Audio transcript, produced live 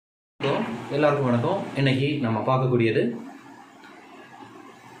எல்லாருக்கும் வணக்கம். இன்னைக்கு நம்ம பார்க்கக்கூடியது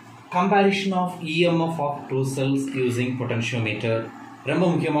Comparision of EMF of two cells using Potentiometer. ரொம்ப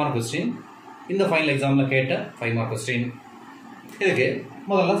முக்கியமான क्वेश्चन. இந்த ஃபைனல் எக்ஸாம்ல கேட்ட 5 மார்க் क्वेश्चन. இதுக்கு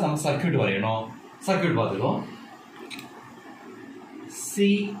முதல்ல நம்ம சர்க்யூட் வரையணும். சர்க்யூட் பார்த்துக்கோம்.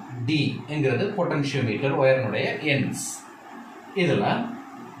 CD என்கிறது பொட்டன்ஷியோமீட்டர் ஒயர்னுடைய எண்ட்ஸ். இதுல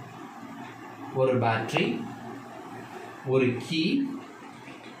ஒரு பேட்டரி, ஒரு கீ,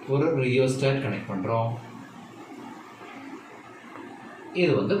 ஒரு ரியோஸ்டாட் கனெக்ட் பண்றோம்.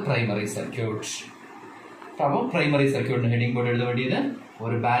 இது வந்து பிரைமரி சர்க்யூட். அப்போ பிரைமரி சர்க்யூட் ஹெட்டிங் போட்டு எழுத வேண்டியது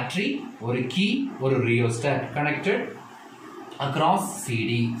ஒரு பேட்டரி, ஒரு கீ, ஒரு rheostat connected across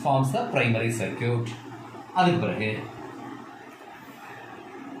CD forms the primary circuit. அதுக்கு பிறகு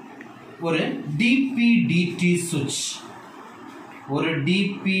ஒரு DP/DT சுவிட்ச், ஒரு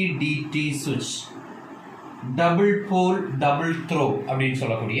DP/DT சுவிட்ச் டபுள் போல் டபுள் த்ரோ அப்படின்னு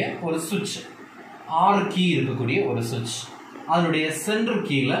சொல்லக்கூடிய ஒரு சுவிட்ச், 6 கீ இருக்கக்கூடிய ஒரு சுவிட்ச். அதனுடைய சென்ட்ரல்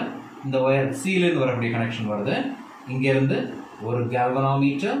கீழ இந்த ஒயர் சீல இருந்து வரக்கூடிய கனெக்ஷன் வருது. இங்க இருந்து ஒரு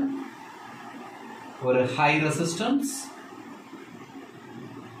கால்வனோமீட்டர், ஒரு ஹை ரெசிஸ்டன்ஸ்,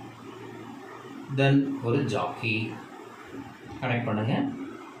 தென் ஒரு ஜாக்கி கனெக்ட் பண்ணுங்க.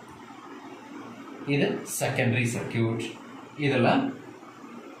 இது செகண்டரி சர்க்யூட். இதுல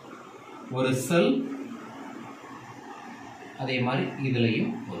ஒரு செல், அதே மாதிரி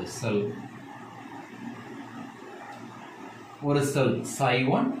இதுலயும் ஒரு செல், ஒரு செல்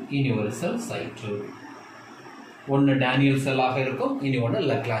psi1, இனி ஒரு செல் psi2. ஒன்னு டேனியல் செல்லாக இருக்கும், இனி ஒன்னு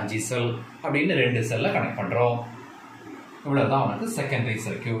லக்ராஞ்சி செல் அப்படின்னு 2 செல்ல கனெக்ட் பண்றோம். இவ்வளவுதான் உனக்கு செகண்டரி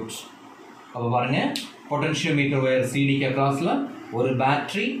சர்க்யூட். அப்ப பாருங்க, பொட்டன்ஷியோமீட்டர் ஒயர் சிடிக்கு அக்ராஸ்ல ஒரு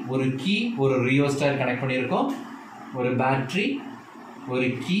பேட்டரி, ஒரு கீ, ஒரு ரியோஸ்டாட் கனெக்ட் பண்ணியிருக்கோம். ஒரு பேட்டரி, ஒரு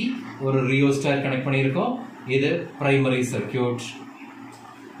கீ, ஒரு ரியோஸ்டாட் கனெக்ட் பண்ணியிருக்கோம். இது பிரைமரி சர்க்யூட்.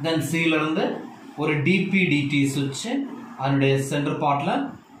 தென் சில இருந்து ஒரு DP/DT சுவிட்ச், அதனுடைய சென்டர் பார்ட்ல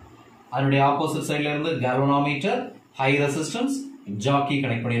அதனுடைய ஆப்போசிட் சைடுல இருந்து galvanometer, high resistance, Jackie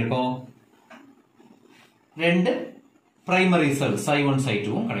connect பண்ணியிருக்கோம். 2 பிரைமரி செல் psi1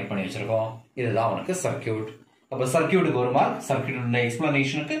 psi2 கனெக்ட் பண்ணி வச்சிருக்கோம். இதுதான் உனக்கு சர்க்யூட். அப்ப சர்க்யூட்டுக்கு ஒரு மார்க், சர்க்யூட்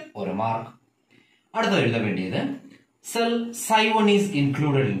எக்ஸ்பிளனேஷனுக்கு ஒரு மார்க். அடுத்து எழுத வேண்டியது cell psi1 is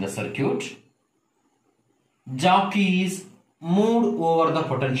included in the circuit. Jockey is moved over the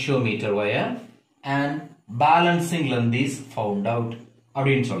potentiometer wire and balancing length is found out.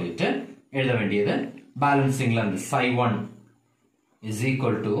 அப்படின்னு சொல்லிட்டு எழுத வேண்டியது balancing length psi1 is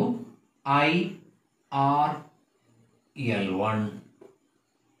equal to IRL1.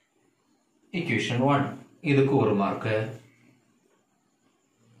 equation 1. இதுக்கு ஒரு மார்க்.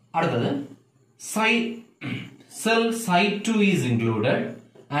 அடுத்தது cell psi2 is included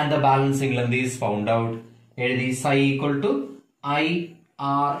and the balancing length is found out. எழுதி psi equal to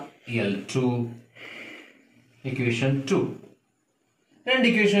IRL2. equation 2. ரெண்டு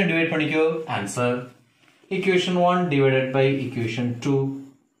equation divide பண்ணிக்கோ, answer equation 1 divided by equation 2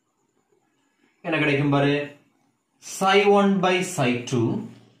 என்ன கிடைக்கும் பாரு. psi1 by psi2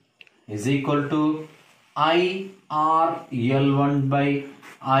 is equal to IRL1 by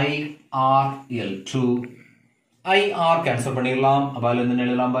IRL2. IR cancel பண்ணிடலாம். அப்ப அதுல இருந்து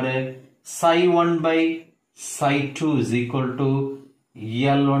எழுதலாம் பாரு, psi1 by psi2 is equal to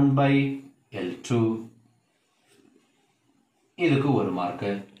L1 by L2. இதுக்கு ஒரு மார்க்.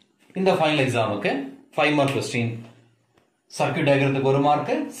 இந்த ஃபைனல் எக்ஸாமுக்கு 5 மார்க் क्वेश्चन. சர்க்யூட் டயகிராமுக்கு ஒரு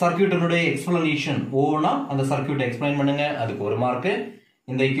மார்க், சர்க்யூட்டினுடைய எக்ஸ்பிளனேஷன் ஓனா அந்த சர்க்யூட் எக்ஸ்பிளைன் பண்ணுங்க, அதுக்கு ஒரு மார்க்.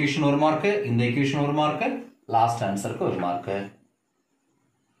 இந்த ஈக்குவேஷன் ஒரு மார்க், இந்த ஈக்குவேஷன் ஒரு மார்க், லாஸ்ட் ஆன்சருக்கு ஒரு மார்க்.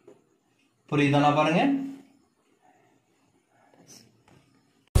 புரியுதானா பாருங்க.